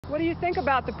What do you think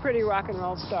about the pretty rock and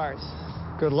roll stars?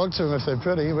 Good luck to them if they're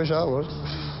pretty. Wish I was.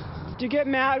 Do you get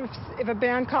mad if a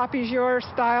band copies your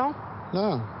style?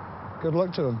 No. Good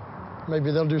luck to them.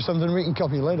 Maybe they'll do something we can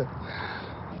copy later.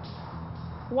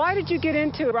 Why did you get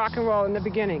into rock and roll in the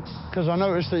beginning? Because I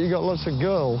noticed that you got lots of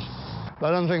girls. I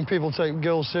don't think people take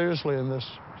girls seriously in this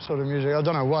sort of music. I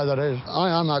don't know why that is. I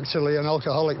am actually an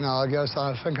alcoholic now, I guess.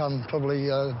 I think I'm probably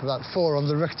about 4 on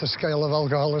the Richter scale of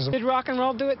alcoholism. Did rock and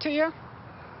roll do it to you?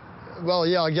 Well,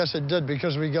 yeah, I guess it did,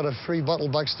 because we got a free bottle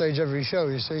backstage every show,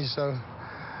 you see, so...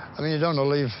 I mean, you don't want to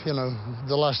leave, you know,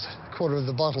 the last quarter of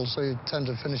the bottle, so you tend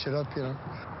to finish it up, you know.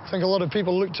 I think a lot of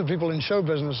people look to people in show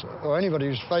business, or anybody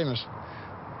who's famous,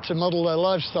 to model their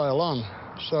lifestyle on.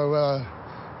 So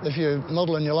if you're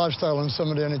modeling your lifestyle on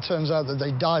somebody and it turns out that they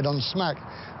died on smack,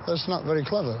 that's not very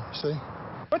clever, see.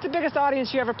 What's the biggest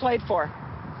audience you ever played for?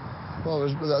 Well,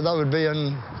 that would be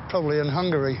probably in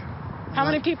Hungary. How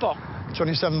many people?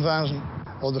 27,000.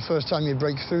 Or the first time you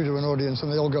break through to an audience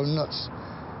and they all go nuts.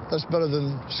 That's better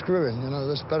than screwing, you know,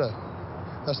 that's better.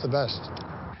 That's the best.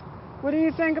 What do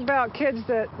you think about kids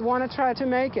that want to try to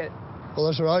make it? Well,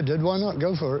 that's what I did. Why not?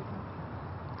 Go for it.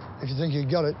 If you think you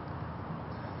got it,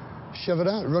 shove it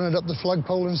out, run it up the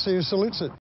flagpole and see who salutes it.